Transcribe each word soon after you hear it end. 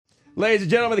Ladies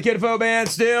and gentlemen, the Kid Faux Band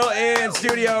still in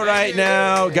studio right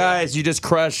now. Guys, you just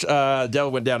crushed. Devil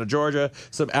went down to Georgia,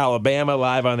 some Alabama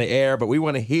live on the air, but we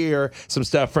want to hear some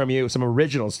stuff from you, some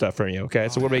original stuff from you, okay?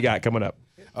 So what do we got coming up?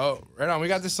 Oh, right on. We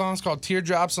got this song. It's called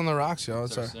Teardrops on the Rocks, y'all.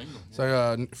 It's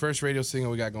our first radio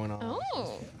single we got going on.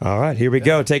 Oh. All right, here we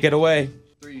go. Take it away.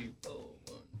 3, 4,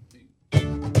 1,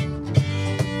 2.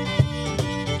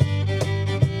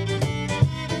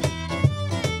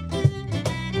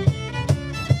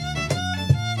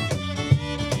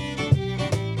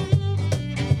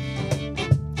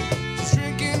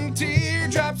 Drinking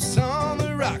teardrops on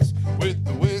the rocks with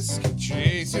the whiskey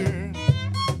chaser.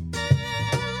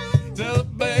 Tell the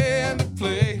band to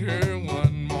play her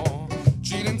one more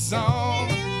cheating song.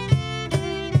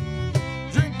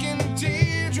 Drinking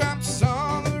teardrops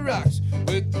on the rocks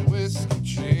with the whiskey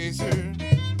chaser.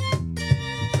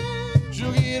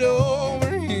 She'll get over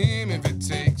him if it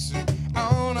takes her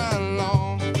all night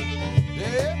long.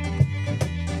 Yeah.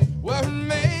 Well, her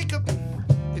makeup,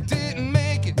 it didn't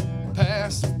make it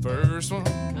past the first one.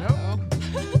 Nope.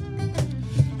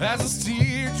 As those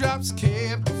teardrops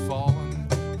kept falling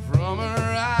from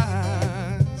her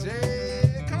eyes.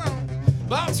 Yeah, come on.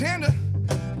 Bartender,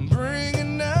 bring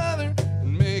another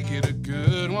and make it a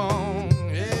good one.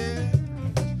 Yeah.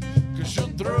 'Cause she'll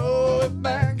throw it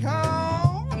back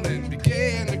home and then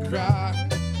begin to cry.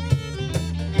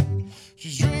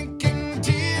 She's drinking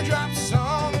teardrops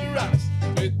on the rocks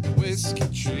with the whiskey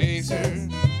chaser.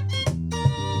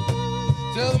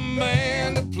 Tell the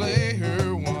man to play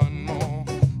her one more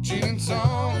cheating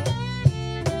song.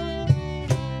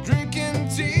 Drinking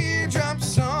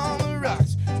teardrops on the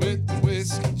rocks with the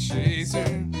whiskey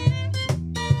chaser.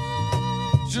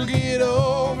 She'll get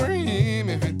over him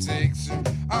if it takes her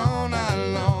all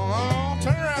night long.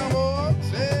 Turn around,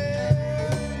 boys.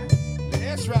 Yeah.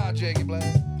 That's right, Jakey Black.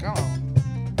 Come on.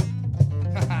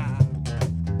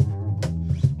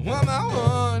 One by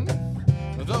one,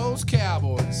 those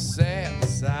cowboys sat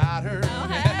beside her. Oh,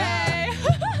 hey.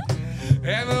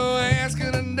 And the last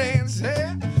gonna dance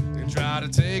her and try to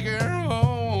take her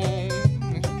home.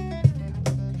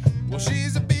 Well,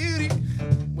 she's a beauty.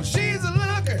 Well, she's a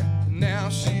looker. Now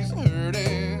she's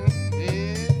hurting.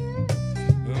 Yeah.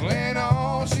 When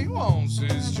all she wants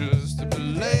is just to be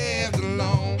left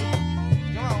alone.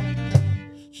 Come on.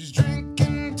 She's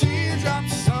drinking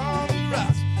teardrops on the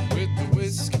rocks with the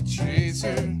whiskey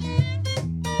chaser.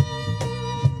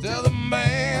 Tell the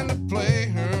man to play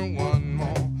her one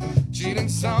more cheating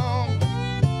song.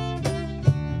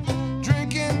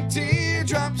 Drinking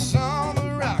teardrops on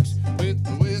the rocks with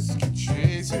the whiskey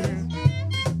chaser.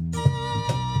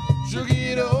 She'll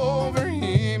get over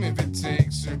him if it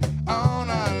takes her all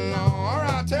night long. All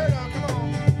right, Terry, come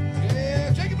on.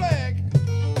 Yeah, Jakey Black.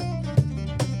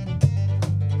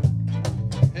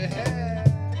 Yeah.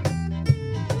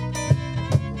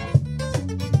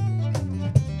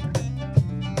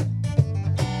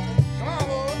 Come on,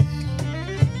 boys.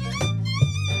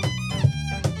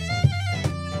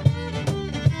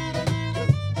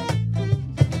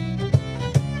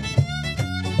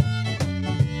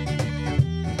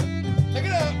 Take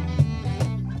it up.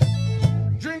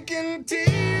 Drinking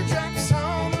teardrops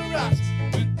on the rocks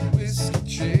with the whiskey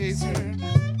chaser.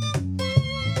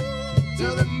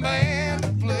 Tell the band to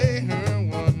play her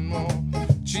one more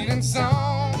cheating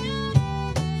song.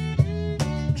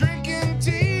 Drinking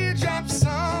teardrops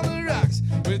on the rocks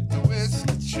with the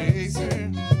whiskey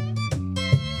chaser.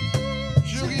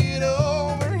 She'll get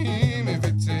over him if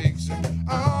it takes her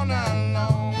all night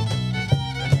long.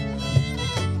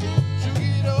 She'll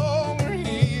get over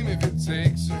him if it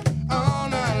takes her all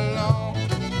night long.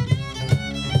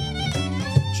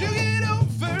 She'll get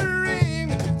over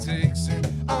him if it takes her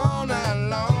all night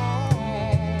long.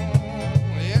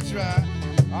 That's right.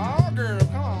 Oh, girl,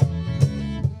 come on.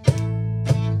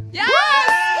 Yes!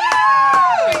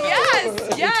 Woo!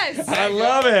 Yes! Yes! I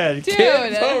love it. Dude.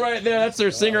 Kid Faux right there. That's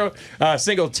their single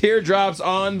Teardrops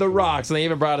on the Rocks. And they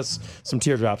even brought us some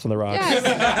teardrops on the rocks. Yes.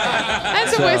 And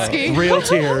some whiskey. Real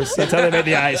tears. That's how they made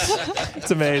the ice.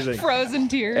 It's amazing. Frozen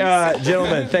tears.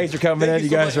 Gentlemen, thanks for coming in. You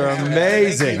guys are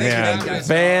amazing, man.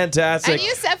 Fantastic. And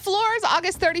you said floors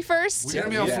August 31st. We're gonna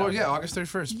be on floor, August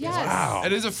 31st. Yes. Wow.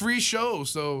 It is a free show,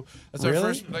 so that's our Really?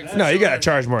 first. Like, No, you got to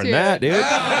charge more than that, dude.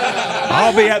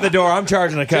 I'll be at the door. I'm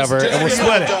charging a cover, and we'll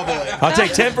split it. I'll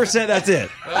take 10%. That's it.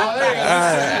 Oh, there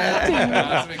you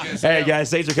go. Hey, guys,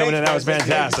 thanks for coming in. That was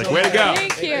fantastic. Way to go.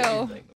 Thank you.